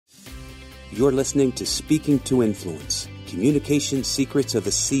You're listening to Speaking to Influence, Communication Secrets of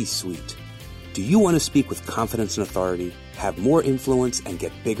the C-Suite. Do you want to speak with confidence and authority, have more influence, and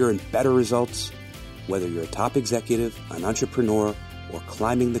get bigger and better results? Whether you're a top executive, an entrepreneur, or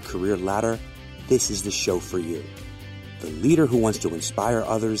climbing the career ladder, this is the show for you. The leader who wants to inspire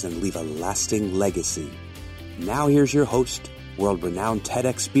others and leave a lasting legacy. Now here's your host, world-renowned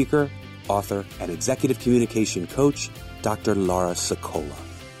TEDx speaker, author, and executive communication coach, Dr. Laura Sokola.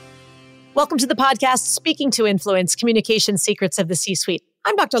 Welcome to the podcast, Speaking to Influence, Communication Secrets of the C-Suite.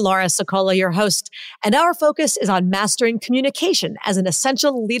 I'm Dr. Laura Sokola, your host, and our focus is on mastering communication as an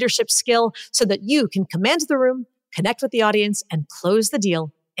essential leadership skill so that you can command the room, connect with the audience, and close the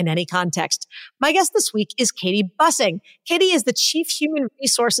deal in any context. My guest this week is Katie Bussing. Katie is the Chief Human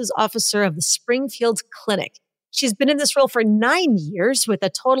Resources Officer of the Springfield Clinic. She's been in this role for 9 years with a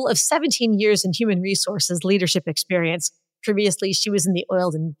total of 17 years in human resources leadership experience. Previously, she was in the oil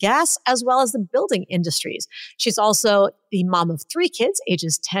and gas as well as the building industries. She's also the mom of 3 kids,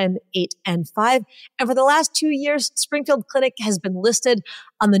 ages 10, 8, and 5. And for the last 2 years, Springfield Clinic has been listed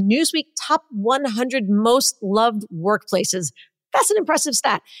on the Newsweek Top 100 Most Loved Workplaces. That's an impressive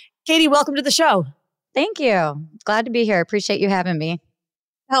stat. Katie, welcome to the show. Thank you. Glad to be here. Appreciate you having me.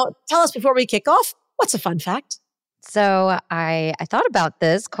 Now, tell us before we kick off, what's a fun fact? So I thought about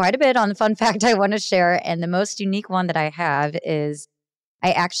this quite a bit on the fun fact I want to share. And the most unique one that I have is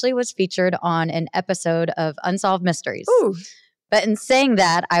I actually was featured on an episode of Unsolved Mysteries. Ooh. But in saying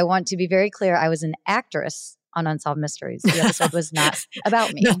that, I want to be very clear. I was an actress on Unsolved Mysteries. The episode was not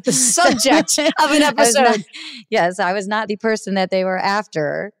about me. Not the subject of an episode. Yes, I was not the person that they were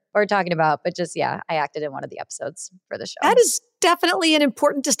after or talking about, but just, I acted in one of the episodes for the show. That is definitely an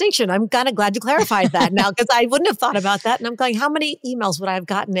important distinction. I'm kind of glad you clarified that now because I wouldn't have thought about that. And I'm going, how many emails would I have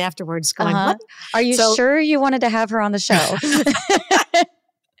gotten afterwards going, what? Are you sure you wanted to have her on the show?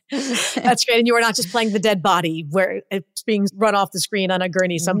 That's great. And you were not just playing the dead body where it's being run off the screen on a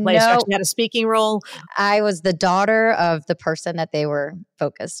gurney someplace. No. You actually had a speaking role. I was the daughter of the person that they were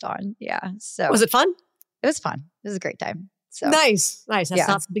focused on. Yeah. So was it fun? It was fun. It was a great time. So Nice. That's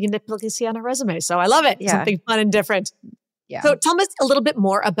not something you typically see on a resume. So I love it. Yeah. Something fun and different. Yeah. So tell us a little bit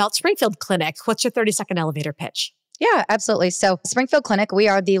more about Springfield Clinic. What's your 30-second elevator pitch? Yeah, absolutely. So Springfield Clinic, we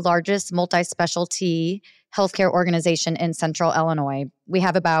are the largest multi-specialty healthcare organization in Central Illinois. We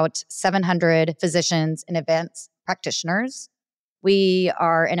have about 700 physicians and advanced practitioners. We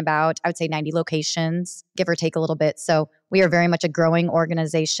are in about, I would say, 90 locations, give or take a little bit. So we are very much a growing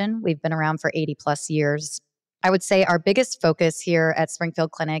organization. We've been around for 80 plus years. I would say our biggest focus here at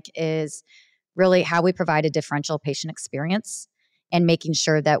Springfield Clinic is really how we provide a differential patient experience and making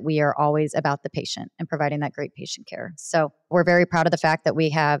sure that we are always about the patient and providing that great patient care. So we're very proud of the fact that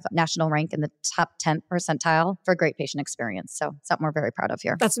we have national rank in the top 10 percentile for great patient experience. So something we're very proud of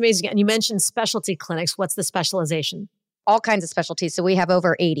here. That's amazing. And you mentioned specialty clinics. What's the specialization? All kinds of specialties. So we have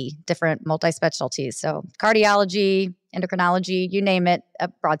over 80 different multi-specialties. So cardiology, endocrinology, you name it, a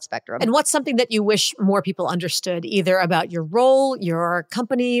broad spectrum. And what's something that you wish more people understood, either about your role, your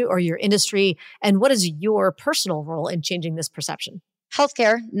company, or your industry? And what is your personal role in changing this perception?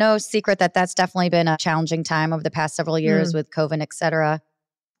 Healthcare, no secret that that's definitely been a challenging time over the past several years with COVID, et cetera.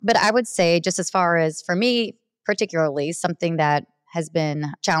 But I would say just as far as for me, particularly something that has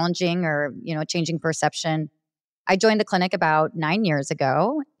been challenging or, changing perception, I joined the clinic about 9 years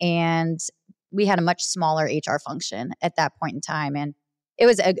ago, and we had a much smaller HR function at that point in time. And it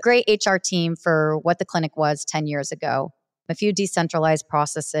was a great HR team for what the clinic was 10 years ago. A few decentralized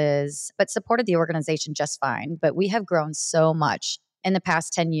processes, but supported the organization just fine. But we have grown so much in the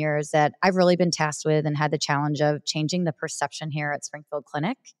past 10 years that I've really been tasked with and had the challenge of changing the perception here at Springfield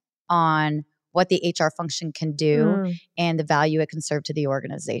Clinic on what the HR function can do and the value it can serve to the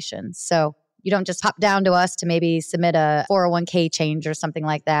organization. So you don't just hop down to us to maybe submit a 401k change or something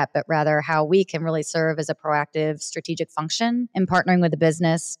like that, but rather how we can really serve as a proactive strategic function in partnering with the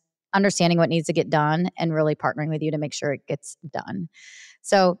business, understanding what needs to get done, and really partnering with you to make sure it gets done.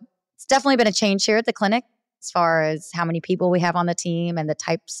 So it's definitely been a change here at the clinic as far as how many people we have on the team and the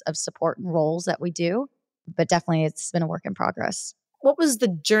types of support and roles that we do. But definitely it's been a work in progress. What was the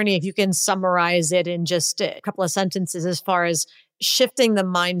journey, if you can summarize it in just a couple of sentences, as far as shifting the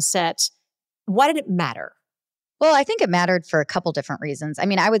mindset? Why did it matter? Well, I think it mattered for a couple different reasons. I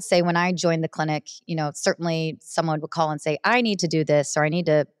mean, I would say when I joined the clinic, certainly someone would call and say, I need to do this, or I need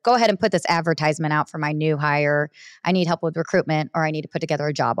to go ahead and put this advertisement out for my new hire. I need help with recruitment, or I need to put together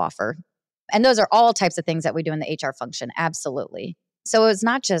a job offer. And those are all types of things that we do in the HR function. Absolutely. So it's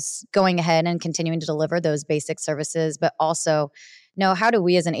not just going ahead and continuing to deliver those basic services, but also no, how do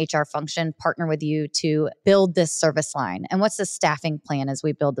we as an HR function partner with you to build this service line? And what's the staffing plan as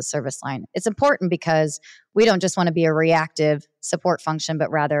we build the service line? It's important because we don't just want to be a reactive support function, but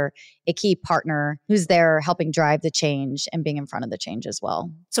rather a key partner who's there helping drive the change and being in front of the change as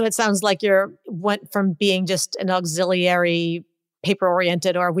well. So it sounds like you went from being just an auxiliary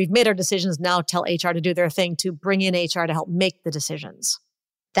paper-oriented, or we've made our decisions, now tell HR to do their thing, to bring in HR to help make the decisions.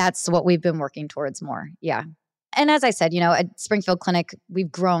 That's what we've been working towards more. Yeah. And as I said, at Springfield Clinic,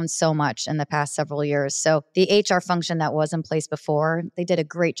 we've grown so much in the past several years. So the HR function that was in place before, they did a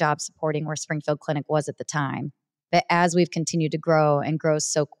great job supporting where Springfield Clinic was at the time. But as we've continued to grow and grow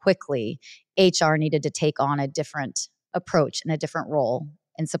so quickly, HR needed to take on a different approach and a different role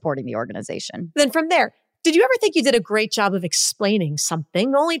in supporting the organization. Then from there, did you ever think you did a great job of explaining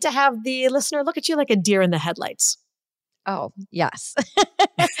something only to have the listener look at you like a deer in the headlights? Oh, yes.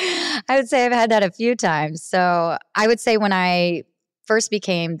 I would say I've had that a few times. So I would say when I first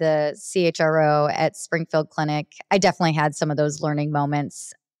became the CHRO at Springfield Clinic, I definitely had some of those learning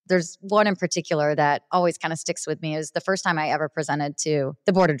moments. There's one in particular that always kind of sticks with me. Is the first time I ever presented to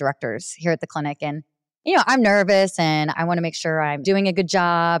the board of directors here at the clinic. And I'm nervous and I want to make sure I'm doing a good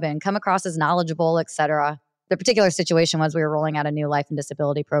job and come across as knowledgeable, et cetera. The particular situation was we were rolling out a new life and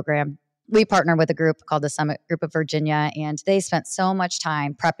disability program. We partnered with a group called the Summit Group of Virginia, and they spent so much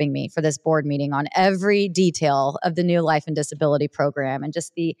time prepping me for this board meeting on every detail of the new life and disability program and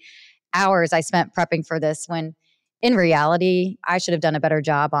just the hours I spent prepping for this, when in reality, I should have done a better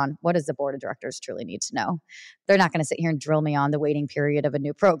job on what does the board of directors truly need to know. They're not going to sit here and drill me on the waiting period of a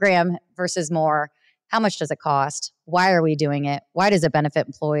new program versus more, how much does it cost? Why are we doing it? Why does it benefit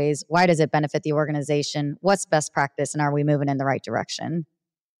employees? Why does it benefit the organization? What's best practice? And are we moving in the right direction?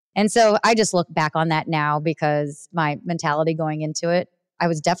 And so I just look back on that now because my mentality going into it, I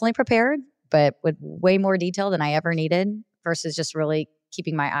was definitely prepared, but with way more detail than I ever needed versus just really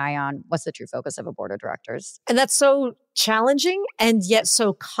keeping my eye on what's the true focus of a board of directors. And that's so challenging and yet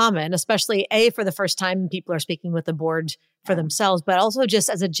so common, especially for the first time people are speaking with the board for themselves, but also just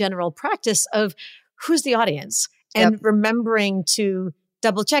as a general practice of who's the audience and remembering to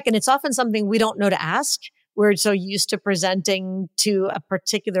double check. And it's often something we don't know to ask. We're so used to presenting to a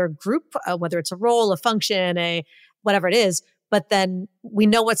particular group, whether it's a role, a function, whatever it is, but then we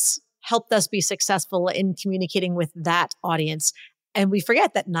know what's helped us be successful in communicating with that audience. And we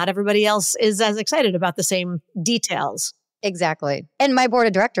forget that not everybody else is as excited about the same details. Exactly. And my board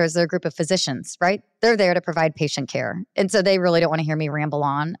of directors, they're a group of physicians, right? They're there to provide patient care. And so they really don't want to hear me ramble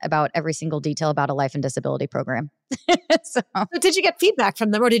on about every single detail about a life and disability program. So did you get feedback from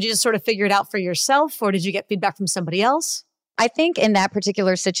them, or did you just sort of figure it out for yourself, or did you get feedback from somebody else? I think in that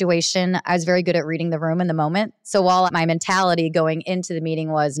particular situation, I was very good at reading the room in the moment. So while my mentality going into the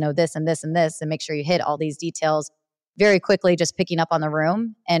meeting was no this and this and this, and make sure you hit all these details, very quickly just picking up on the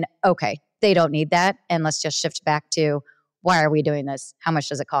room and okay, they don't need that. And let's just shift back to, why are we doing this? How much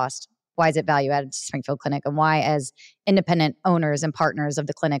does it cost? Why is it value added to Springfield Clinic? And why, as independent owners and partners of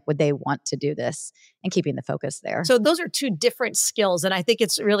the clinic, would they want to do this? And keeping the focus there. So those are two different skills. And I think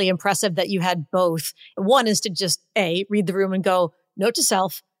it's really impressive that you had both. One is to just read the room and go, note to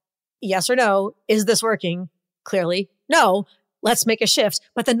self, yes or no, is this working? Clearly, no. Let's make a shift.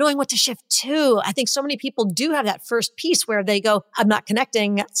 But then knowing what to shift to, I think so many people do have that first piece where they go, I'm not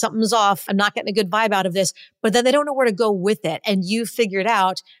connecting, something's off, I'm not getting a good vibe out of this, but then they don't know where to go with it. And you figured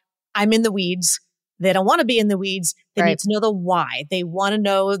out, I'm in the weeds. They don't want to be in the weeds. They need to know the why. They want to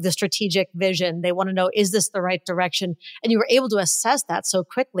know the strategic vision. They want to know, is this the right direction? And you were able to assess that so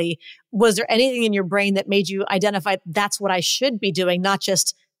quickly. Was there anything in your brain that made you identify that's what I should be doing, not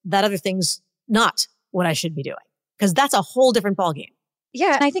just that other thing's not what I should be doing? Because that's a whole different ballgame.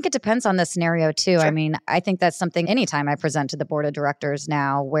 Yeah. And I think it depends on the scenario too. Sure. I mean, I think that's something anytime I present to the board of directors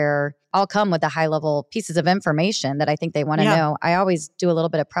now, where I'll come with the high level pieces of information that I think they want to know. I always do a little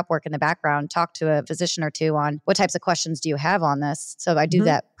bit of prep work in the background, talk to a physician or two on what types of questions do you have on this. So I do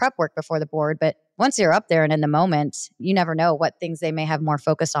that prep work before the board. But once you're up there and in the moment, you never know what things they may have more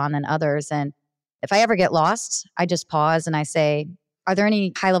focus on than others. And if I ever get lost, I just pause and I say, are there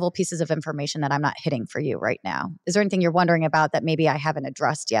any high-level pieces of information that I'm not hitting for you right now? Is there anything you're wondering about that maybe I haven't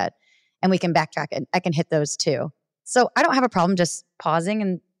addressed yet? And we can backtrack and I can hit those too. So I don't have a problem just pausing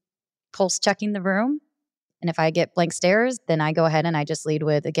and pulse checking the room. And if I get blank stares, then I go ahead and I just lead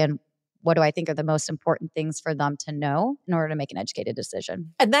with, again, what do I think are the most important things for them to know in order to make an educated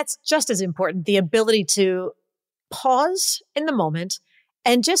decision? And that's just as important, the ability to pause in the moment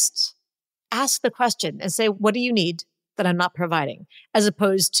and just ask the question and say, what do you need that I'm not providing, as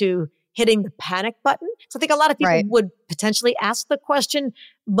opposed to hitting the panic button. So I think a lot of people would potentially ask the question,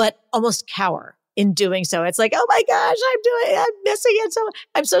 but almost cower in doing so. It's like, oh my gosh, I'm missing it. So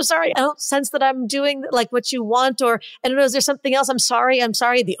I'm so sorry. I don't sense that I'm doing like what you want, or I don't know, is there something else? I'm sorry.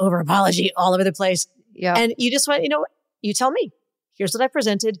 The over apology all over the place. Yeah. And you just went, you tell me, here's what I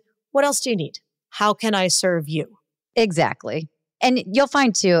presented. What else do you need? How can I serve you? Exactly. And you'll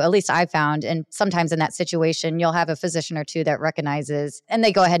find too, at least I found, and sometimes in that situation, you'll have a physician or two that recognizes and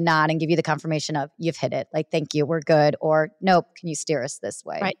they go ahead and nod and give you the confirmation of you've hit it. Like, thank you, we're good. Or nope, can you steer us this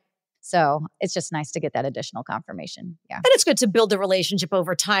way? Right. So it's just nice to get that additional confirmation. Yeah. And it's good to build a relationship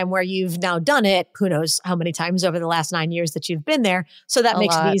over time where you've now done it. Who knows how many times over the last 9 years that you've been there. So that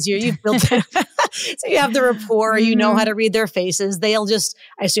makes it easier. You've built it. So you have the rapport, you know how to read their faces. I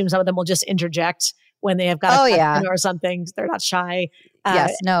assume some of them will just interject when they have got a question or something. They're not shy.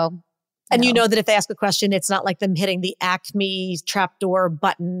 Yes, no. And you know that if they ask a question, it's not like them hitting the Acme trapdoor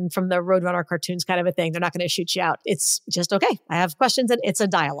button from the Roadrunner cartoons kind of a thing. They're not going to shoot you out. It's just, okay, I have questions, and it's a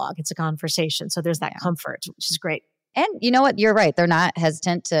dialogue. It's a conversation. So there's that comfort, which is great. And you know what? You're right. They're not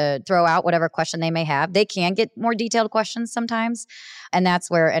hesitant to throw out whatever question they may have. They can get more detailed questions sometimes. And that's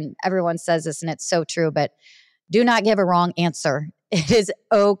where, and everyone says this and it's so true, but do not give a wrong answer. It is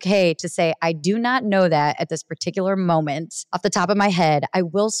okay to say, I do not know that at this particular moment off the top of my head. I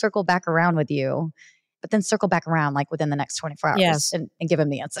will circle back around with you, but then circle back around like within the next 24 hours and give them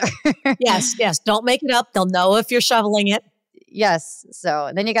the answer. Yes. Don't make it up. They'll know if you're shoveling it. Yes.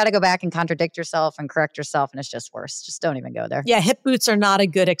 So then you got to go back and contradict yourself and correct yourself, and it's just worse. Just don't even go there. Yeah, hip boots are not a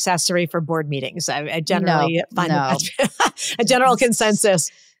good accessory for board meetings. I generally find that a general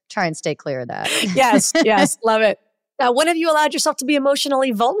consensus. Try and stay clear of that. Yes, love it. Now, when have you allowed yourself to be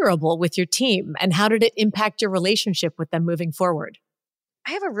emotionally vulnerable with your team, and how did it impact your relationship with them moving forward?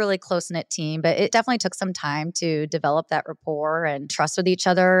 I have a really close-knit team, but it definitely took some time to develop that rapport and trust with each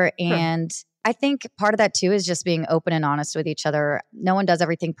other. And I think part of that too is just being open and honest with each other. No one does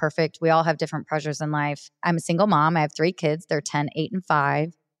everything perfect. We all have different pressures in life. I'm a single mom. I have 3 kids. They're 10, 8, and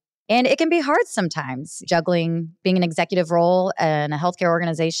 5. And it can be hard sometimes juggling being an executive role in a healthcare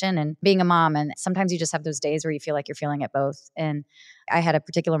organization and being a mom. And sometimes you just have those days where you feel like you're feeling it both. And I had a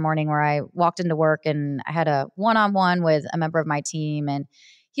particular morning where I walked into work and I had a one-on-one with a member of my team, and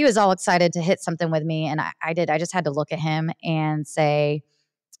he was all excited to hit something with me. And I just had to look at him and say,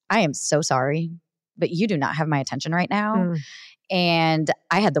 I am so sorry, but you do not have my attention right now. And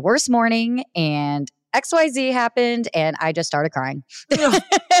I had the worst morning, and XYZ happened, and I just started crying.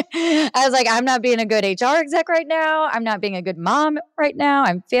 I was like, I'm not being a good HR exec right now. I'm not being a good mom right now.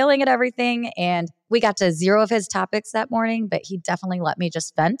 I'm failing at everything. And we got to 0 of his topics that morning, but he definitely let me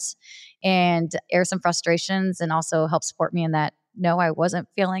just vent and air some frustrations, and also help support me in that, no, I wasn't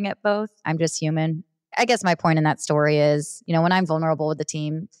feeling it both. I'm just human. I guess my point in that story is, when I'm vulnerable with the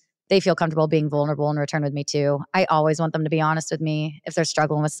team, they feel comfortable being vulnerable in return with me too. I always want them to be honest with me. If they're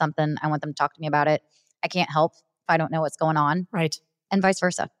struggling with something, I want them to talk to me about it. I can't help if I don't know what's going on. Right. And vice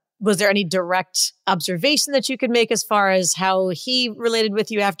versa. Was there any direct observation that you could make as far as how he related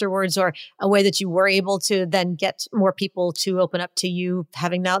with you afterwards, or a way that you were able to then get more people to open up to you,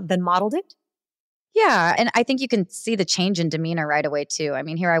 having now then modeled it? Yeah. And I think you can see the change in demeanor right away too. I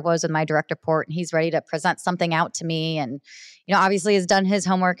mean, here I was with my direct report, and he's ready to present something out to me, and, obviously has done his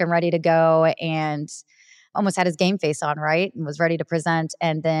homework and ready to go, and almost had his game face on, right? And was ready to present.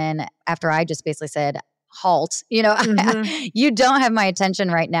 And then after I just basically said, halt, you don't have my attention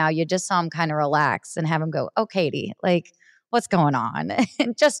right now. You just saw him kind of relax and have him go, oh, Katie, like, what's going on?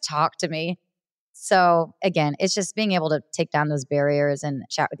 And just talk to me. So again, it's just being able to take down those barriers and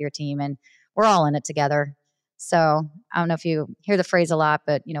chat with your team, and we're all in it together. So I don't know if you hear the phrase a lot,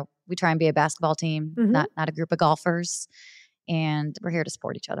 but we try and be a basketball team, not a group of golfers, and we're here to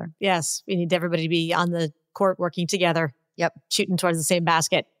support each other. Yes. We need everybody to be on the court working together. Yep. Shooting towards the same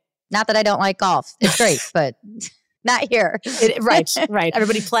basket. Not that I don't like golf. It's great, but not here. Right.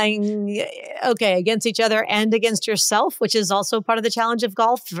 Everybody playing, against each other and against yourself, which is also part of the challenge of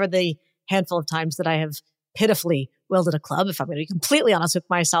golf. For the handful of times that I have pitifully wielded a club, if I'm going to be completely honest with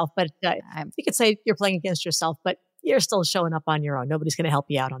myself. But you could say you're playing against yourself, but you're still showing up on your own. Nobody's going to help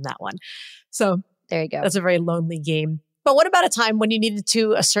you out on that one. So there you go. That's a very lonely game. But what about a time when you needed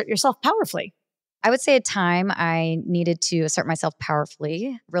to assert yourself powerfully? I would say a time I needed to assert myself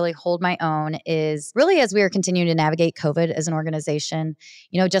powerfully, really hold my own, is really as we were continuing to navigate COVID as an organization.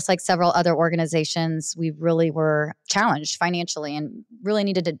 Just like several other organizations, we really were challenged financially and really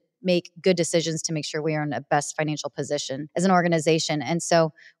needed to make good decisions to make sure we are in the best financial position as an organization. And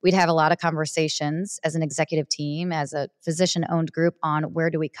so we'd have a lot of conversations as an executive team, as a physician-owned group, on where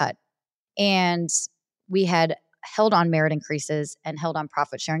do we cut. And we had held on merit increases and held on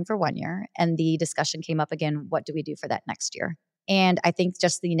profit sharing for 1 year. And the discussion came up again, what do we do for that next year? And I think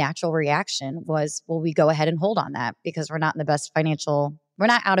just the natural reaction was, well, we go ahead and hold on that because we're not in the best we're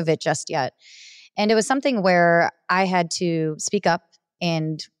not out of it just yet. And it was something where I had to speak up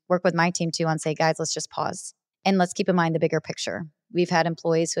and work with my team too on say, guys, let's just pause and let's keep in mind the bigger picture. We've had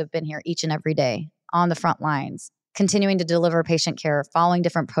employees who have been here each and every day on the front lines, continuing to deliver patient care, following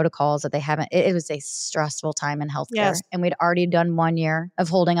different protocols that they haven't. It was a stressful time in healthcare. Yes. And we'd already done 1 year of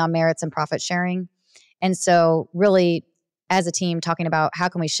holding on merits and profit sharing. And so really, as a team, talking about how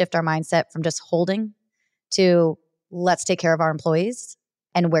can we shift our mindset from just holding to let's take care of our employees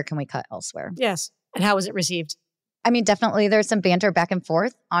and where can we cut elsewhere? Yes. And how was it received? I mean, definitely there's some banter back and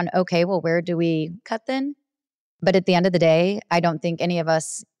forth on, okay, well, where do we cut then? But at the end of the day, I don't think any of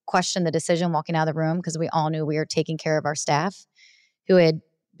us questioned the decision walking out of the room because we all knew we were taking care of our staff who had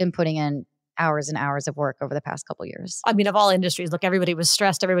been putting in hours and hours of work over the past couple of years. I mean, of all industries, look, everybody was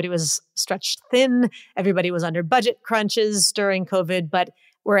stressed. Everybody was stretched thin. Everybody was under budget crunches during COVID, but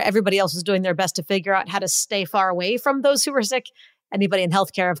where everybody else was doing their best to figure out how to stay far away from those who were sick, anybody in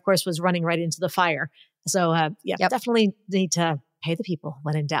healthcare, of course, was running right into the fire. So definitely need to pay the people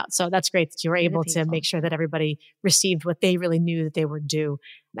when in doubt. So that's great that you were able to make sure that everybody received what they really knew that they were due.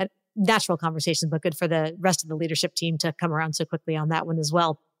 And natural conversations, but good for the rest of the leadership team to come around so quickly on that one as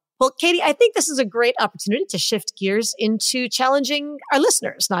well. Well, Katie, I think this is a great opportunity to shift gears into challenging our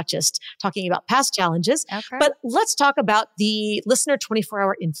listeners, not just talking about past challenges, but let's talk about the Listener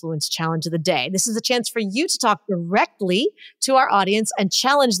 24-Hour Influence Challenge of the Day. This is a chance for you to talk directly to our audience and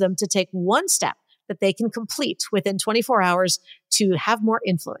challenge them to take one step that they can complete within 24 hours to have more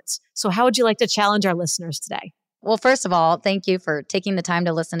influence. So how would you like to challenge our listeners today? Well, first of all, thank you for taking the time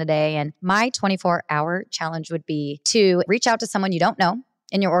to listen today. And my 24-hour challenge would be to reach out to someone you don't know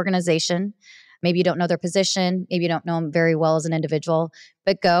in your organization. Maybe you don't know their position. Maybe you don't know them very well as an individual,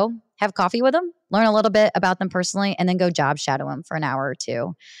 but go have coffee with them, learn a little bit about them personally, and then go job shadow them for an hour or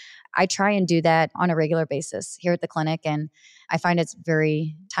two. I try and do that on a regular basis here at the clinic, and I find it's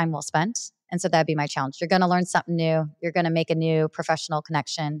very time well spent. And so that'd be my challenge. You're going to learn something new. You're going to make a new professional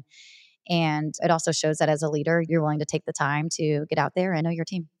connection. And it also shows that as a leader, you're willing to take the time to get out there and know your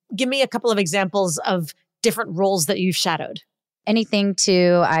team. Give me a couple of examples of different roles that you've shadowed. Anything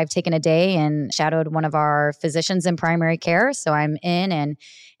to, I've taken a day and shadowed one of our physicians in primary care. So I'm in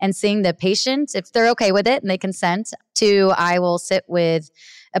and seeing the patient, if they're okay with it and they consent, to I will sit with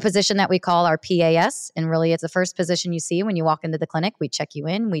a position that we call our PAS. And really it's the first position you see when you walk into the clinic. We check you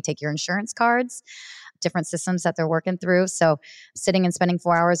in, we take your insurance cards, different systems that they're working through. So sitting and spending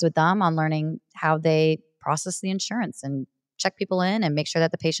 4 hours with them on learning how they process the insurance and check people in and make sure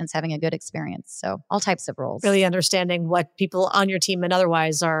that the patient's having a good experience. So all types of roles. Really understanding what people on your team and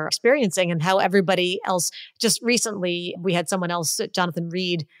otherwise are experiencing and how everybody else. Just recently, we had someone else, Jonathan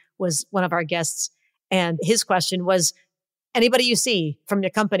Reed was one of our guests, and his question was, anybody you see from your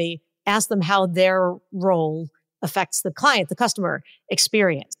company, ask them how their role affects the client, the customer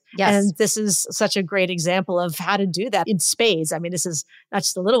experience. Yes. And this is such a great example of how to do that in spades. I mean, this is not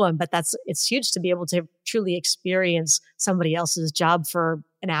just a little one, but it's huge to be able to truly experience somebody else's job for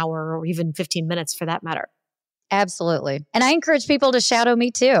an hour or even 15 minutes for that matter. Absolutely. And I encourage people to shadow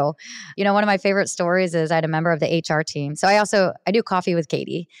me too. You know, one of my favorite stories is I had a member of the HR team. So I do coffee with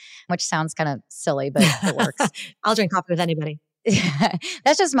Katie, which sounds kind of silly, but it works. I'll drink coffee with anybody.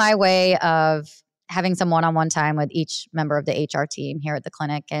 That's just my way of having some one-on-one time with each member of the HR team here at the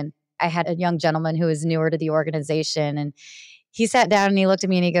clinic. And I had a young gentleman who was newer to the organization, and he sat down and he looked at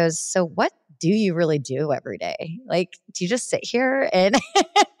me and he goes, so what do you really do every day? Like, do you just sit here? And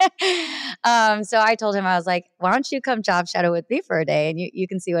so I told him, I was like, why don't you come job shadow with me for a day and you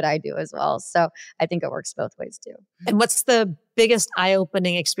can see what I do as well. So I think it works both ways too. And what's the biggest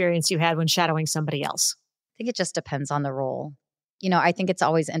eye-opening experience you had when shadowing somebody else? I think it just depends on the role. You know, I think it's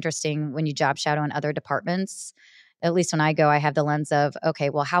always interesting when you job shadow in other departments. At least when I go, I have the lens of, okay,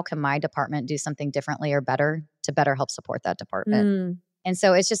 well, how can my department do something differently or better to better help support that department? And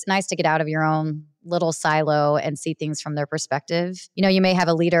so it's just nice to get out of your own little silo and see things from their perspective. You know, you may have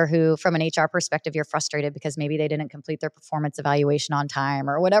a leader who, from an HR perspective, you're frustrated because maybe they didn't complete their performance evaluation on time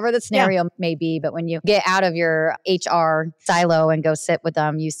or whatever the scenario may be. But when you get out of your HR silo and go sit with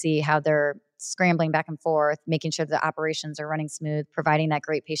them, you see how they're scrambling back and forth, making sure the operations are running smooth, providing that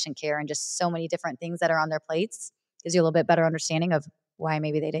great patient care, and just so many different things that are on their plates. Gives you a little bit better understanding of why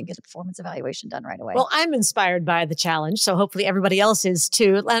maybe they didn't get the performance evaluation done right away. Well, I'm inspired by the challenge, so hopefully everybody else is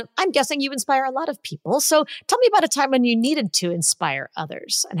too. I'm guessing you inspire a lot of people. So tell me about a time when you needed to inspire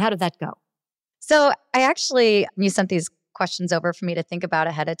others, and how did that go? So you sent these questions over for me to think about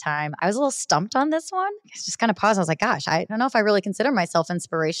ahead of time. I was a little stumped on this one. I just kind of paused. I was like, gosh, I don't know if I really consider myself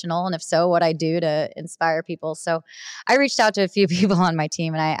inspirational. And if so, what I do to inspire people. So I reached out to a few people on my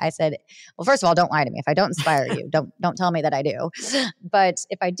team and I said, well, first of all, don't lie to me. If I don't inspire you, don't tell me that I do. But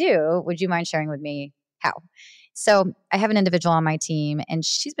if I do, would you mind sharing with me how? So I have an individual on my team and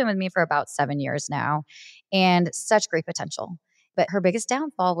she's been with me for about 7 years now and such great potential. But her biggest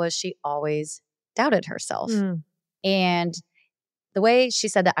downfall was she always doubted herself. And the way she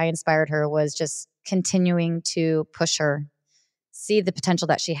said that I inspired her was just continuing to push her, see the potential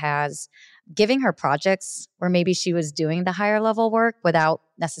that she has, giving her projects where maybe she was doing the higher level work without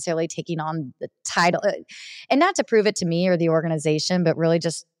necessarily taking on the title. And not to prove it to me or the organization, but really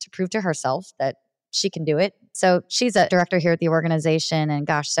just to prove to herself that she can do it. So she's a director here at the organization. And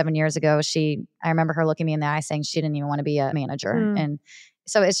gosh, 7 years ago, I remember her looking me in the eye saying she didn't even want to be a manager. And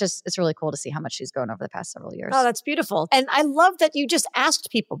so it's really cool to see how much she's grown over the past several years. Oh, that's beautiful. And I love that you just asked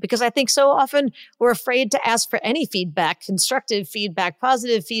people, because I think so often we're afraid to ask for any feedback, constructive feedback,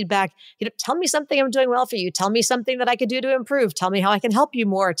 positive feedback. Tell me something I'm doing well for you. Tell me something that I could do to improve. Tell me how I can help you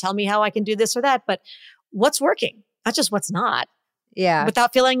more. Tell me how I can do this or that. But what's working, not just what's not. Yeah.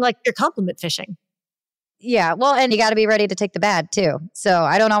 Without feeling like you're compliment fishing. Yeah. Well, and you got to be ready to take the bad too. So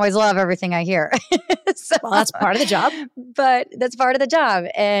I don't always love everything I hear. Well, that's part of the job. But that's part of the job.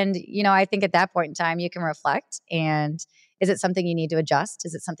 And, I think at that point in time, you can reflect. And is it something you need to adjust?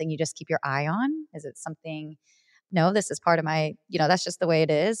 Is it something you just keep your eye on? Is it something, no, this is part of my, that's just the way it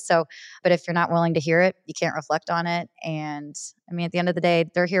is. So, but if you're not willing to hear it, you can't reflect on it. And I mean, at the end of the day,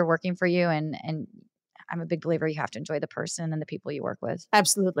 they're here working for you. And I'm a big believer you have to enjoy the person and the people you work with.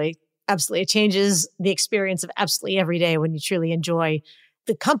 Absolutely. Absolutely. It changes the experience of absolutely every day when you truly enjoy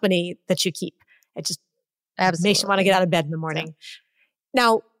the company that you keep. It just makes you want to get out of bed in the morning. Yeah.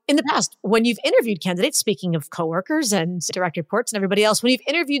 Now, in the past, when you've interviewed candidates, speaking of coworkers and direct reports and everybody else, when you've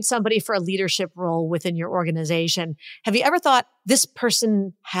interviewed somebody for a leadership role within your organization, have you ever thought this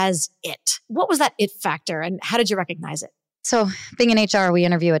person has it? What was that it factor and how did you recognize it? So being in HR, we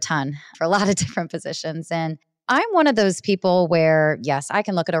interview a ton for a lot of different positions. And I'm one of those people where, yes, I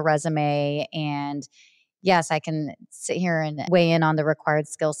can look at a resume and yes, I can sit here and weigh in on the required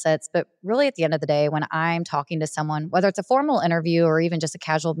skill sets. But really at the end of the day, when I'm talking to someone, whether it's a formal interview or even just a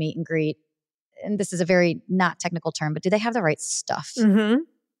casual meet and greet, and this is a very not technical term, but do they have the right stuff? I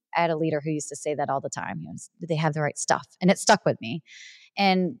had a leader who used to say that all the time. Do they have the right stuff? And it stuck with me.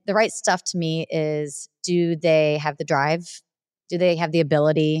 And the right stuff to me is, do they have the drive? Do they have the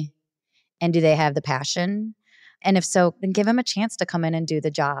ability? And do they have the passion? And if so, then give them a chance to come in and do the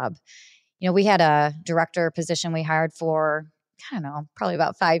job. We had a director position we hired for, I don't know, probably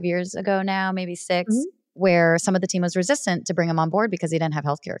about 5 years ago now, maybe 6, where some of the team was resistant to bring him on board because he didn't have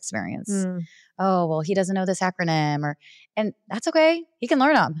healthcare experience. Oh, well, he doesn't know this acronym, and that's okay. He can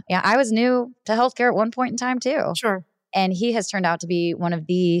learn them. Yeah, I was new to healthcare at one point in time too. Sure. And he has turned out to be one of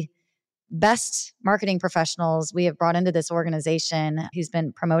the best marketing professionals we have brought into this organization. He's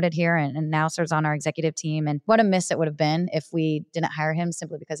been promoted here and now serves on our executive team. And what a miss it would have been if we didn't hire him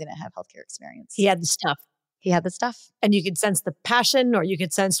simply because he didn't have healthcare experience. He had the stuff. He had the stuff. And you could sense the passion, or you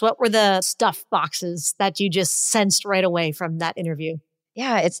could sense, what were the stuff boxes that you just sensed right away from that interview?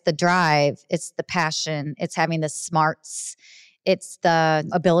 Yeah, it's the drive. It's the passion. It's having the smarts. It's the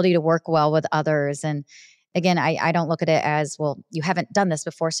ability to work well with others. And again, I don't look at it as, well, you haven't done this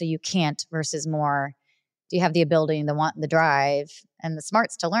before, so you can't, versus more, do you have the ability and the want and the drive and the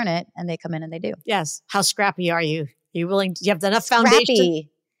smarts to learn it? And they come in and they do. Yes. How scrappy are you? Are you willing? Do you have enough Scrappy. Foundation?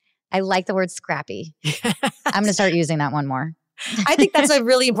 I like the word scrappy. I'm going to start using that one more. I think that's a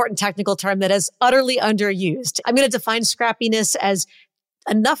really important technical term that is utterly underused. I'm going to define scrappiness as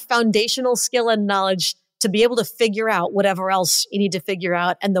enough foundational skill and knowledge to be able to figure out whatever else you need to figure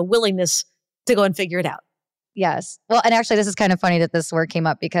out, and the willingness to go and figure it out. Yes. Well, and actually, this is kind of funny that this word came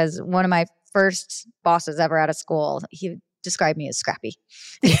up because one of my first bosses ever out of school, he described me as scrappy.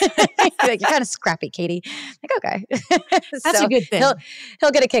 Like, you're kind of scrappy, Katie. Like, okay. That's a good thing.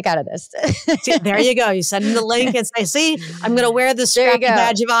 He'll get a kick out of this. See, there you go. You send him the link and say, see, I'm going to wear the scrappy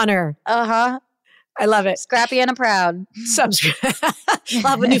badge of honor. I love it. Scrappy and I'm proud. I'll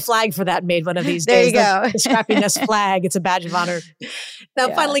have a new flag for that made one of these days. There you go. The scrappiness flag. It's a badge of honor.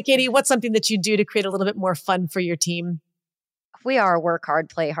 Now, finally, Katie, what's something that you do to create a little bit more fun for your team? We are a work hard,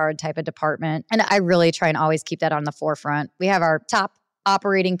 play hard type of department. And I really try and always keep that on the forefront. We have our top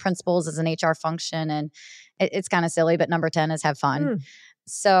operating principles as an HR function. And it's kind of silly, but number 10 is have fun.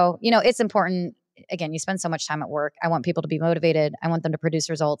 So, it's important. Again, you spend so much time at work. I want people to be motivated. I want them to produce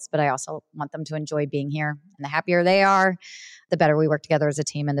results, but I also want them to enjoy being here. And the happier they are, the better we work together as a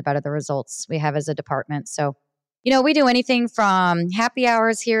team and the better the results we have as a department. So We do anything from happy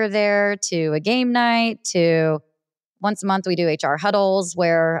hours here or there to a game night to once a month we do HR huddles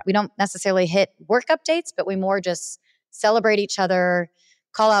where we don't necessarily hit work updates, but we more just celebrate each other,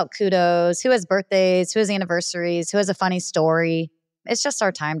 call out kudos, who has birthdays, who has anniversaries, who has a funny story. It's just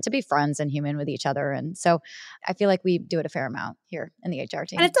our time to be friends and human with each other. And so I feel like we do it a fair amount here in the HR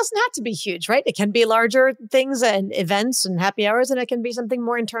team. And it doesn't have to be huge, right? It can be larger things and events and happy hours, and it can be something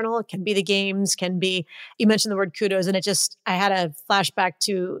more internal. It can be the games, you mentioned the word kudos, and I had a flashback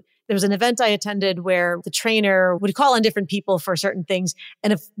to, there was an event I attended where the trainer would call on different people for certain things.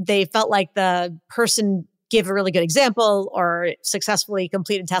 And if they felt like the person gave a really good example or successfully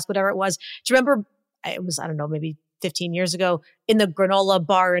completed task, whatever it was, do you remember, it was, I don't know, maybe 15 years ago, in the granola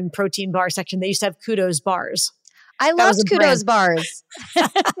bar and protein bar section, they used to have kudos bars. I loved kudos bars.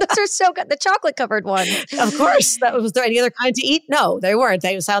 Those are so good. The chocolate covered ones. Of course. Was there any other kind to eat? No, they weren't.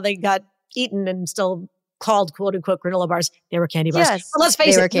 That was how they got eaten and still called quote unquote granola bars. They were candy bars. Yes, but let's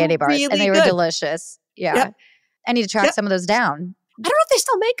face it, they were candy bars really and they were delicious. Yeah. Yep. I need to track some of those down. I don't know if they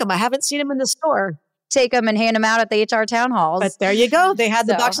still make them. I haven't seen them in the store. Take them and hand them out at the HR town halls. But there you go. They had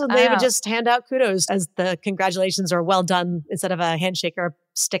the boxes and they would just hand out kudos as the congratulations or well done instead of a handshake or a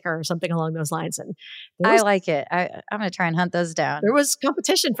sticker or something along those lines. And I like it. I'm going to try and hunt those down. There was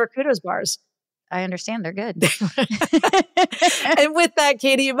competition for kudos bars. I understand. They're good. And with that,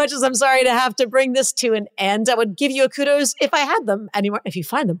 Katie, as much as I'm sorry to have to bring this to an end, I would give you a kudos if I had them anywhere. If you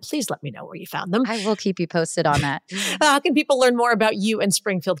find them, please let me know where you found them. I will keep you posted on that. How can people learn more about you and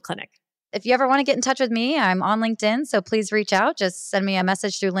Springfield Clinic? If you ever want to get in touch with me, I'm on LinkedIn, so please reach out. Just send me a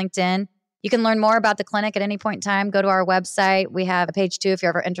message through LinkedIn. You can learn more about the clinic at any point in time. Go to our website. We have a page too if you're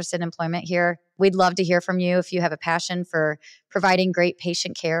ever interested in employment here. We'd love to hear from you if you have a passion for providing great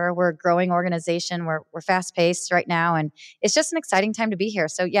patient care. We're a growing organization. We're fast-paced right now, and it's just an exciting time to be here.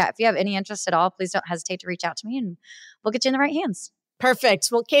 So yeah, if you have any interest at all, please don't hesitate to reach out to me, and we'll get you in the right hands. Perfect.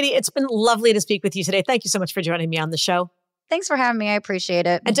 Well, Katie, it's been lovely to speak with you today. Thank you so much for joining me on the show. Thanks for having me. I appreciate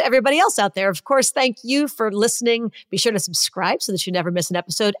it. And to everybody else out there, of course, thank you for listening. Be sure to subscribe so that you never miss an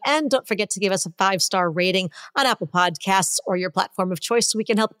episode. And don't forget to give us a 5-star rating on Apple Podcasts or your platform of choice so we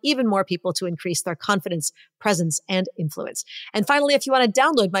can help even more people to increase their confidence, presence, and influence. And finally, if you want to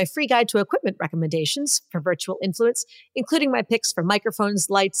download my free guide to equipment recommendations for virtual influence, including my picks for microphones,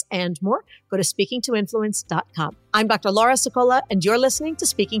 lights, and more, go to speakingtoinfluence.com. I'm Dr. Laura Sokola, and you're listening to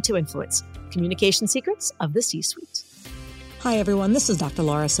Speaking to Influence, Communication Secrets of the C-Suite. Hi, everyone. This is Dr.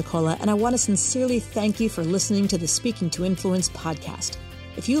 Laura Sokola, and I want to sincerely thank you for listening to the Speaking to Influence podcast.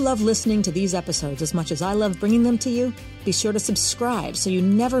 If you love listening to these episodes as much as I love bringing them to you, be sure to subscribe so you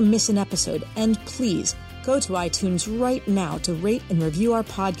never miss an episode. And please go to iTunes right now to rate and review our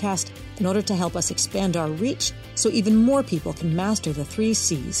podcast in order to help us expand our reach so even more people can master the 3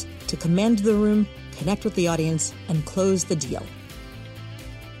 C's to command the room, connect with the audience, and close the deal.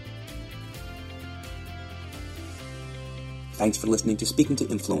 Thanks for listening to Speaking to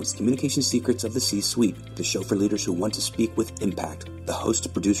Influence, Communication Secrets of the C-Suite, the show for leaders who want to speak with impact. The hosts,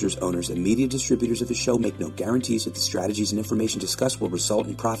 producers, owners, and media distributors of the show make no guarantees that the strategies and information discussed will result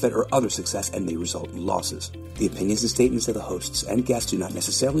in profit or other success and may result in losses. The opinions and statements of the hosts and guests do not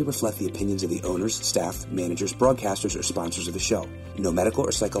necessarily reflect the opinions of the owners, staff, managers, broadcasters, or sponsors of the show. No medical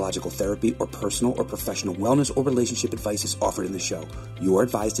or psychological therapy or personal or professional wellness or relationship advice is offered in the show. You are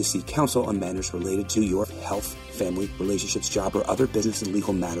advised to seek counsel on matters related to your health, family, relationships, job, or other business and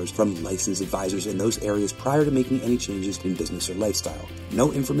legal matters from licensed advisors in those areas prior to making any changes in business or lifestyle.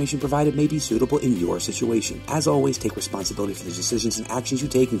 No information provided may be suitable in your situation. As always, take responsibility for the decisions and actions you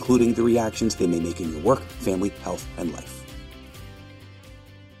take, including the reactions they may make in your work, family, health, and life.